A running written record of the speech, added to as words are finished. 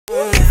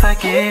if I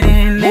get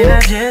in, then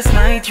I just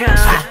might drown.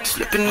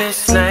 Slipping this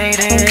slide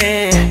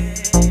in.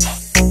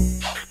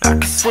 I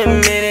can swim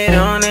in it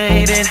all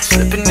night and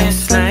slipping and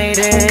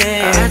sliding.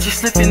 I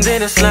just slipping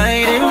then a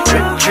sliding.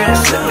 Drip, drip,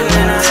 slipping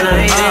and a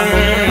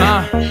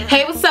sliding.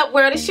 Hey, what's up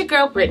world? It's your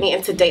girl Brittany,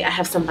 and today I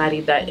have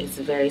somebody that is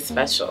very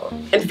special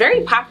and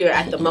very popular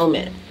at the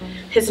moment.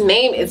 His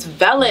name is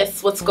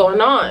Velous. What's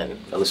going on?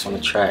 Velous on the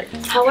track.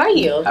 How are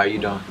you? How are you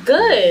doing?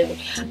 Good.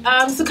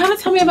 So kind of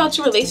tell me about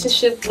your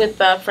relationship with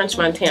French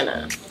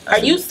Montana. Are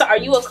you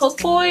a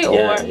coke boy or?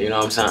 Yeah, you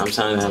know I'm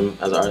signing him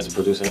as an artist and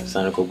producer,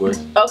 signing a coke boy.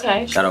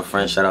 Okay. Shout out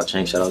French, shout out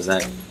Chang, shout out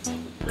Zach.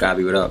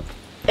 Gabi, what up?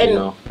 And you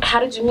know, how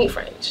did you meet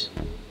French?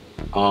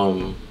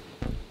 I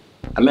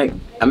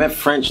met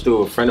French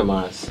through a friend of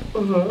mine's.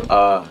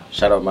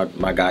 Shout out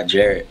my guy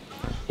Jared.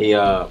 He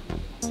was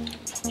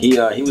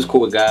cool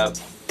with Gab.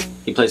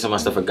 He played some of my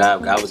stuff for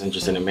Gab. Gab was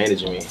interested in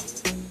managing me.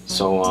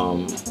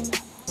 So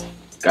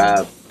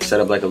Gab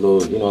set up like a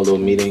little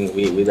meeting.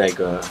 We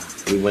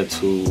went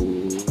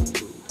to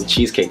the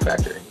Cheesecake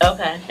Factory.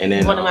 Okay. And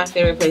then one of my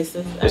favorite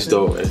places. It's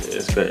dope.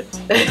 It's good.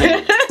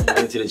 I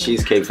went to the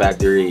Cheesecake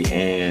Factory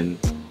and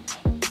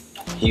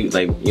he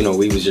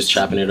we was just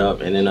chopping it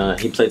up, and then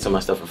he played some of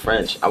my stuff for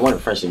French. I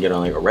wanted French to get on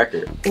like a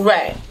record.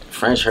 Right.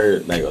 French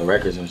heard like the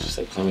records and was just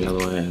like, play me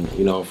another one, and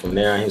from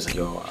there he was like,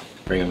 yo,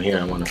 bring him here.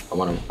 I wanna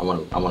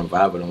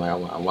vibe with him. Like I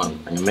want to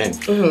bring him in.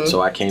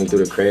 So I came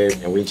through the crib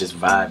and we just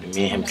vibed, and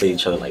me and him played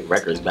each other like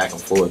records back and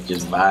forth,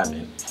 just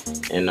vibing.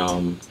 And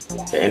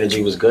the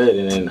energy was good.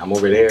 And then I'm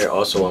over there.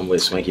 Also, I'm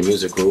with Swanky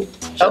Music Group.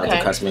 Shout out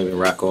to Custom and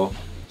Rocco.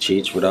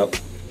 Cheech, what up?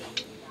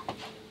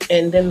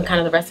 And then kind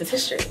of the rest is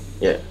history.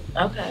 Yeah.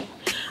 Okay.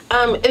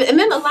 And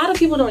then a lot of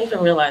people don't even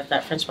realize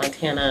that French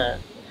Montana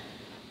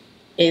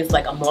is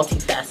like a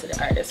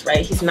multifaceted artist,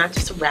 right? He's not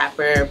just a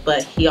rapper,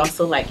 but he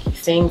also he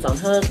sings on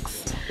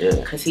hooks. Yeah.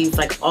 Because he's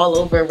like all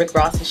over Rick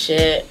Ross's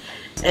shit.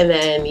 And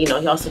then, he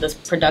also does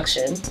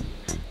production.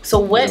 So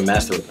what? Yeah,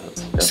 master with them.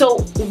 Yeah. So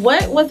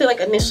what was it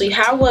like initially?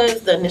 How was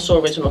the initial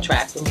original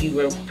track when you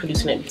were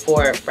producing it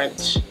before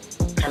French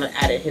kind of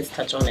added his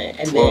touch on it?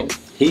 And then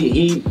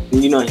he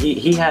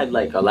had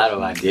like a lot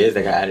of ideas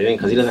that got added in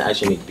because he doesn't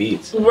actually make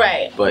beats.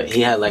 Right. But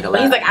he had like a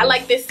lot. He's like, I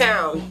like this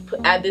sound.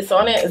 Add this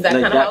on it. Is that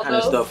kind of how it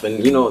goes? Stuff.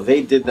 And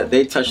they did that.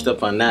 They touched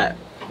up on that.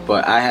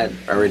 But I had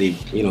already,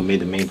 made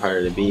the main part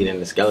of the beat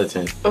and the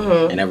skeleton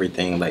and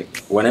everything. Like,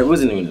 when it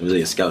wasn't even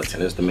really a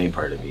skeleton, it was the main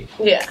part of the beat.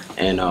 Yeah.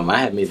 And I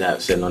had made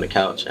that sitting on the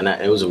couch. And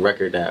it was a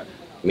record that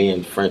me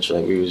and French,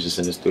 we was just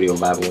in the studio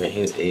vibing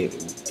with. He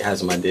had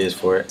some ideas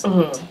for it.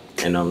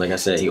 And like I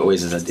said, he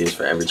always has ideas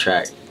for every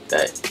track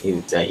that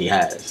he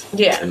has.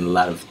 Yeah. And a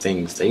lot of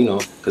things that,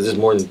 because there's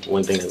more than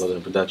one thing that goes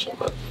into production.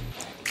 But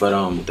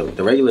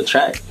the regular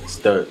track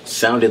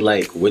sounded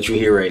like what you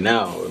hear right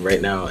now,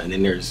 and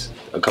then there's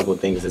a couple of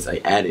things that's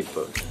added,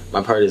 but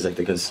my part is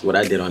what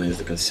I did on it is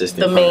the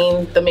consistent the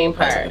main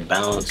part. The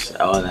balance,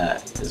 all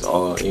that is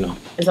all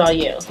It's all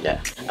you.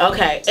 Yeah.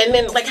 Okay. And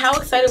then how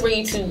excited were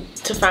you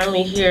to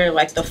finally hear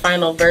the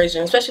final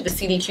version, especially the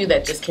CDQ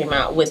that just came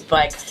out with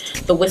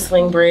the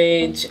whistling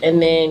bridge,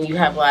 and then you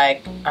have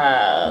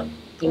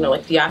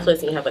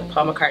Theophilus, and you have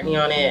Paul McCartney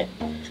on it.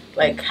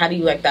 How do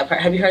you like that part?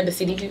 Have you heard the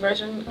CDQ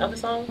version of the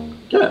song?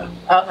 Yeah.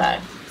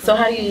 Okay. So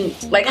how do you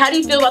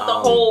feel about the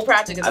whole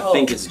project as a whole? I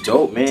think it's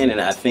dope, man, and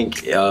I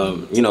think I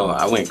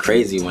went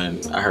crazy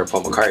when I heard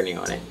Paul McCartney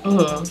on it,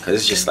 because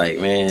it's just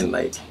man,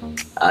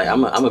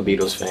 I'm a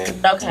Beatles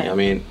fan. Okay. You know what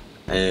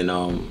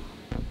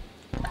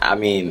I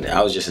mean? And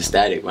I was just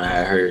ecstatic when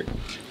I heard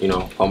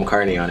Paul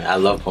McCartney on it. I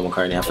love Paul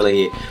McCartney. I feel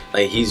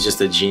like he's just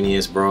a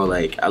genius, bro.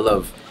 I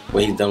love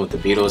what he's done with the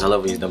Beatles. I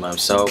love what he's done by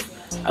himself.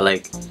 I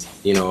like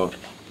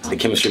the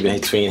chemistry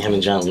between him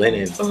and John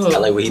Lennon. I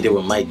like what he did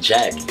with Mike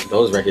Jack,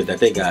 those records that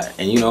they got.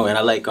 And and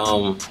I like his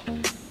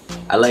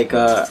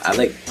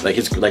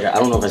I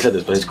don't know if I said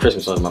this, but his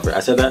Christmas song is my favorite.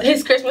 I said that?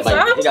 His Christmas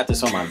song? He got this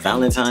song, my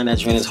Valentine, that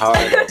joint is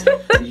hard.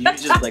 You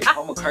just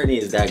Paul McCartney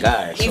is that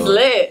guy. He's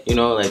lit.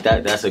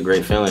 That's a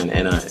great feeling.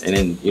 And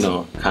then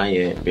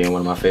Kanye being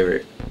one of my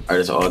favorite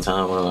artists of all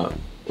time, one of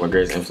my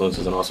greatest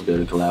influences, and also be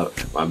able to collab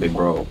with my big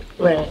bro.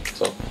 Right.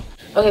 So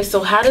okay,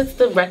 so how does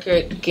the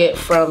record get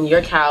from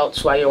your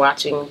couch while you're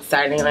watching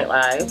Saturday Night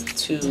Live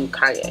to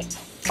Kanye?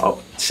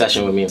 Oh,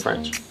 session with me and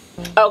French.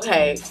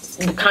 Okay,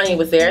 Kanye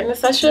was there in the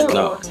session?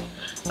 No.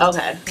 Or?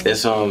 Okay.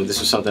 This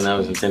was something that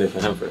was intended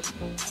for him first.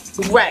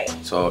 Right.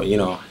 So,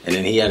 and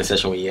then he had a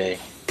session with Ye.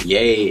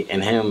 Ye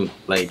and him,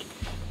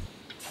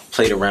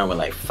 played around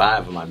with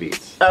 5 of my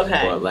beats.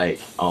 Okay. But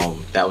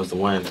that was the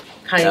one.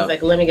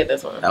 Kanye's let me get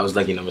this one. That was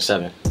lucky number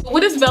 7. What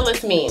does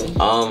Velous mean?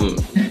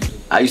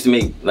 I used to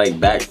make,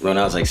 back when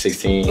I was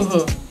 16,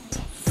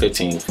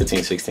 15,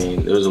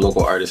 16, there was a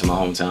local artist in my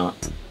hometown.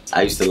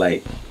 I used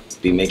to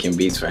be making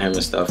beats for him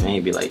and stuff, and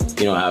he'd be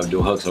I would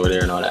do hooks over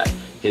there and all that.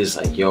 He's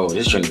yo,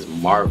 this joint is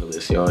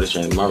marvelous, yo, this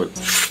joint is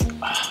marvelous.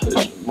 This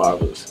is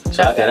marvelous.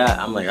 So after that,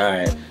 I'm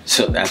alright.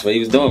 So that's what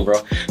he was doing,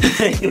 bro.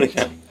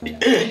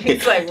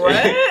 He's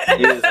what?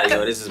 He was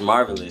yo, this is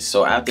marvelous.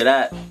 So after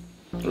that,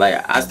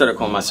 like I started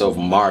calling myself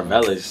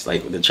Velous,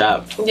 like the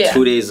chop. Yeah.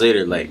 2 days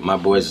later, like my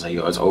boys was like,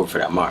 yo, it's over for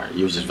that Mar.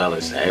 You was just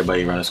Velous.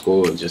 Everybody around the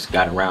school just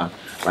got around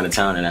the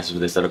town, and that's what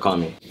they started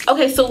calling me.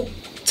 Okay, so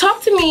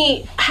talk to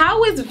me.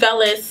 How is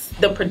Velous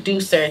the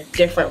producer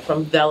different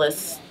from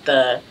Velous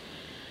the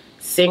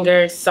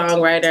singer,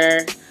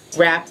 songwriter,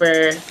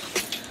 rapper,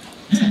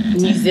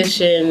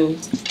 musician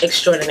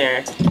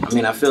extraordinaire? I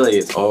mean, I feel like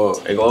it all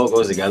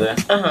goes together.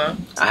 I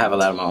have a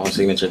lot of my own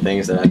signature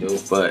things that I do,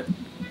 but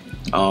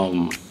I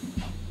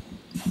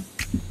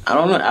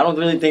don't know. I don't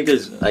really think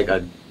there's like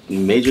a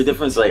major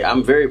difference. Like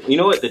I'm very, you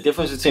know what the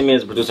difference between me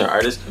as a producer and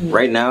artist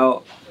right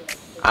now.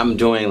 I'm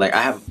doing like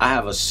I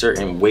have a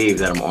certain wave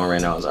that I'm on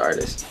right now as an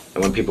artist,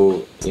 and when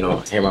people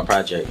hear my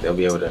project, they'll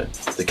be able to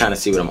kind of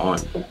see what I'm on.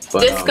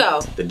 But,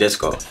 disco. The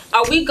disco.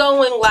 Are we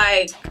going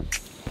like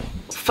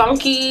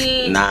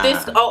funky? Nah.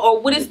 Disco, or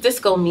what does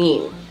disco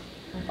mean?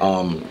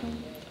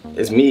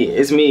 It's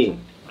me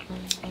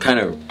kind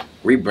of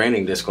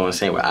rebranding disco and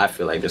saying what I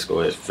feel like disco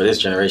is for this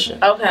generation.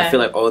 Okay. I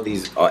feel like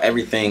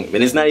everything,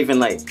 and it's not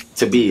even like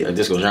to be a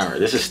disco genre.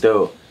 This is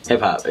still hip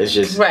hop. It's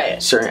just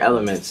certain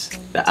elements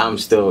that I'm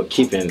still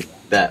keeping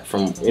that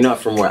from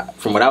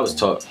what I was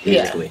taught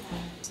musically.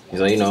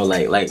 So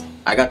like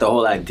I got the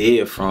whole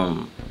idea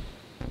from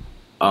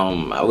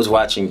I was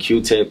watching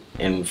Q-Tip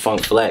and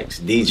Funk Flex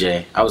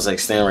DJ. I was like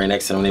standing right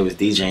next to them. They was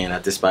DJing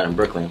at this spot in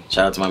Brooklyn.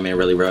 Shout out to my man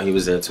Really Real. He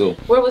was there too.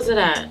 Where was it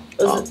at?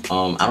 I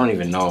don't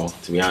even know,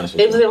 to be honest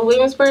with you. It was in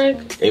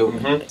Williamsburg? It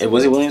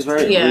was in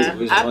Williamsburg? Yeah.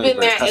 I've been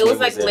there. It was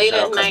like late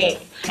at night.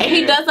 And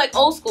he does like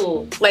old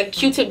school. Like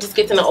Q-Tip just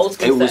gets in the old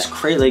school It was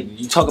crazy. Like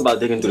you talk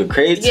about digging through the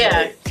crates. Yeah,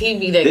 like, he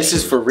be digging. This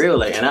is for real.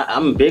 Like, and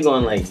I'm big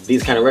on like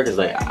these kind of records.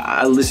 Like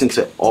I listen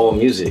to all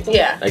music.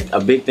 Yeah. Like a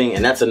big thing,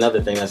 and that's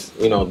another thing that's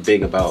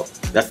big about.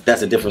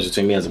 That's the difference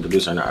between me as a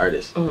producer and an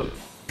artist.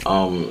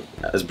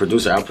 As a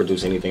producer, I'll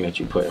produce anything that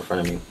you put in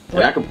front of me.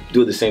 And I could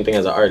do the same thing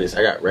as an artist.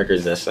 I got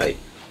records that's like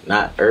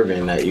not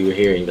urban that you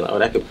hear and you be like, oh,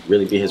 that could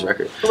really be his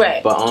record.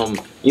 Right. But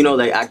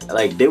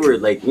like they were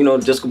like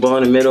Disco Ball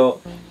in the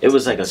middle. It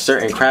was like a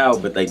certain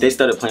crowd, but like they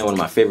started playing one of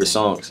my favorite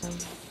songs,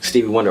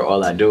 Stevie Wonder,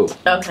 All I Do.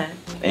 Okay.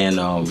 And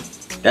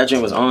that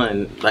joint was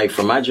on. Like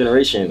for my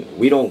generation,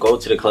 we don't go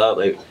to the club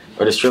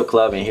or the strip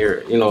club and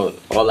hear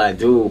All I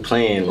Do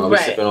playing while we're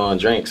sipping on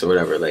drinks or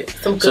whatever. Like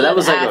so that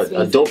was like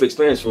a dope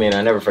experience for me, and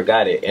I never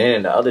forgot it. And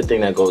then the other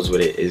thing that goes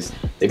with it is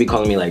they be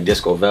calling me like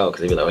Disco Vel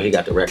because they be like, oh, he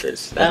got the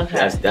records.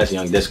 That's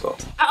Young Disco.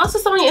 I also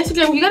saw on your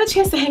Instagram you got a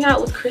chance to hang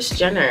out with Kris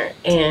Jenner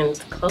and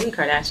Khloe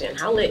Kardashian.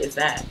 How lit is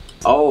that?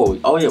 Oh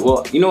yeah.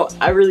 Well,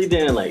 I really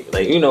didn't like I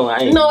ain't. No,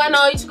 I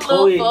know you took a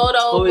little photo.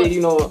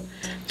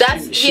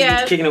 Khloe, she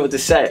was kicking it with the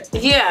set.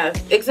 Yeah,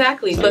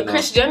 exactly. So, but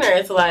Kris Jenner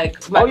is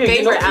like my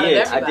favorite out of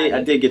everybody.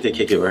 I did get to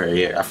kick it with her.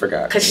 Yeah, I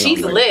forgot. Cause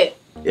she's lit.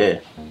 Yeah.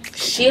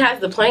 She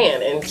has the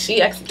plan and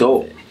she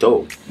executes.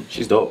 Dope.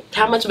 She's dope.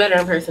 How much better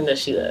in person does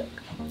she look?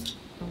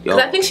 Because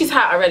I think she's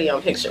hot already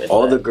on pictures.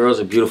 All the girls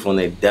are beautiful and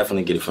they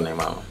definitely get it from their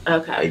mom.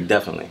 Okay. Like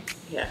definitely.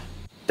 Yeah.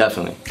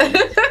 Definitely.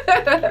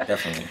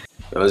 Definitely.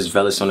 Yo, this is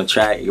Velous on the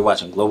track. You're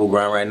watching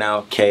GlobalGrind right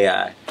now.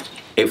 KI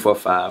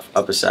 845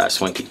 Upper Side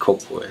Swanky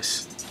Coke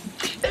Boys.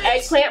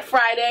 Eggplant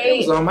Friday.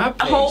 It was on my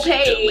page. Whole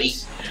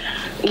page.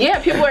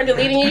 Yeah, people are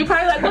deleting you. You're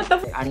probably like, what the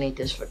f? I need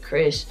this for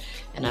Kris.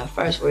 And at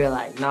first we were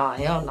like, nah,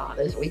 hell nah.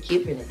 We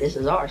keeping it. This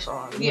is our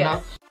song, you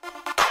know?